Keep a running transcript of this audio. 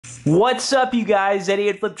What's up, you guys? Eddie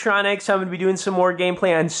at Fliptroniks. I'm going to be doing some more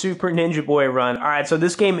gameplay on Super Ninja Boy Run. Alright, so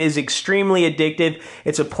this game is extremely addictive.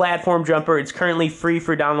 It's a platform jumper. It's currently free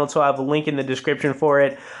for download, so I'll have a link in the description for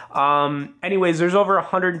it. Anyways, there's over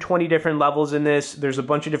 120 different levels in this. There's a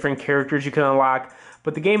bunch of different characters you can unlock.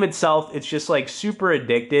 But the game itself, it's just like super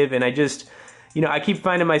addictive, and I keep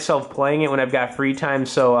finding myself playing it when I've got free time,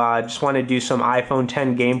 so I just want to do some iPhone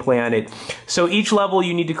 10 gameplay on it. So each level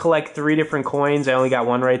you need to collect 3 different coins. I only got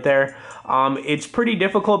 1 right there. It's pretty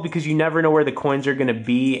difficult because you never know where the coins are going to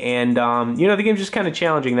be, and the game's just kind of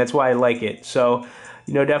challenging. That's why I like it. So,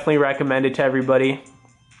 definitely recommend it to everybody.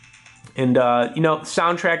 And,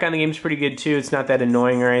 soundtrack on the game's pretty good too. It's not that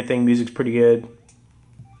annoying or anything. Music's pretty good.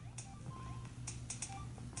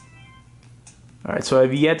 Alright, so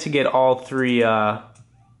I've yet to get all three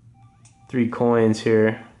coins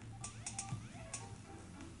here.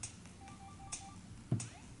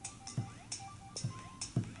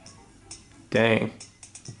 Dang.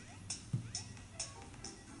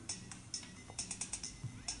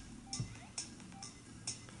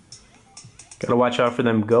 Gotta watch out for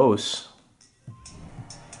them ghosts.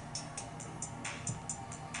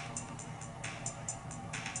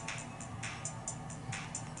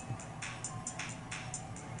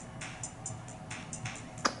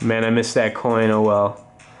 Man, I missed that coin. Oh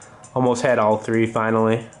well. Almost had all 3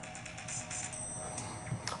 finally.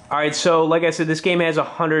 Alright, so like I said, this game has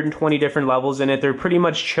 120 different levels in it. They're pretty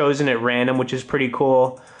much chosen at random, which is pretty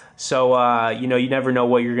cool. So, you never know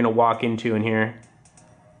what you're going to walk into in here.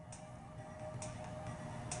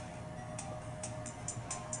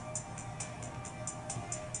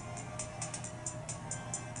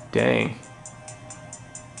 Dang.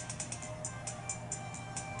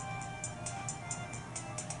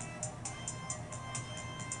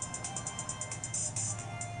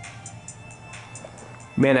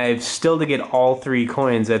 Man, I have still to get all 3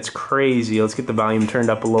 coins. That's crazy. Let's get the volume turned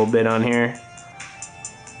up a little bit on here.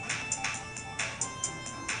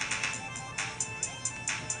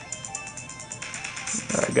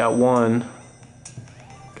 Alright, got 1.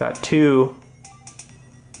 Got 2.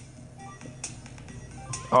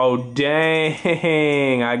 Oh,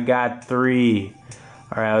 dang. I got 3.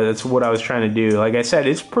 Alright, that's what I was trying to do. Like I said,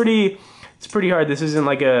 it's pretty hard. This isn't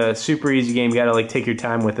like a super easy game. You gotta like take your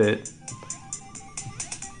time with it.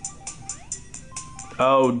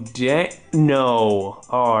 Oh, dang. No.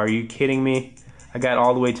 Oh, are you kidding me? I got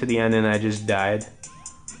all the way to the end and I just died.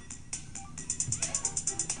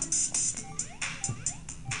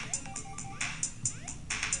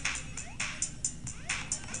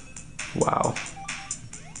 Wow.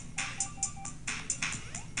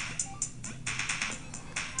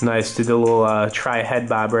 Nice. Did a little try head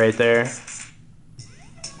bob right there.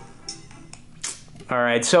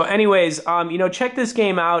 Alright, so anyways, check this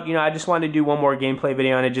game out. I just wanted to do one more gameplay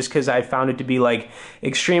video on it just because I found it to be, like,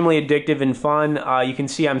 extremely addictive and fun. You can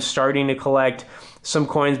see I'm starting to collect some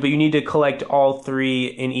coins, but you need to collect all 3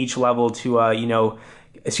 in each level to,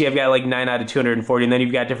 see I've got, like, 9 out of 240, and then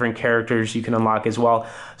you've got different characters you can unlock as well.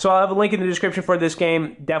 So I'll have a link in the description for this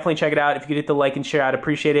game. Definitely check it out. If you could hit the like and share, I'd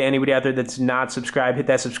appreciate it. Anybody out there that's not subscribed, hit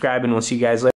that subscribe, and we'll see you guys later.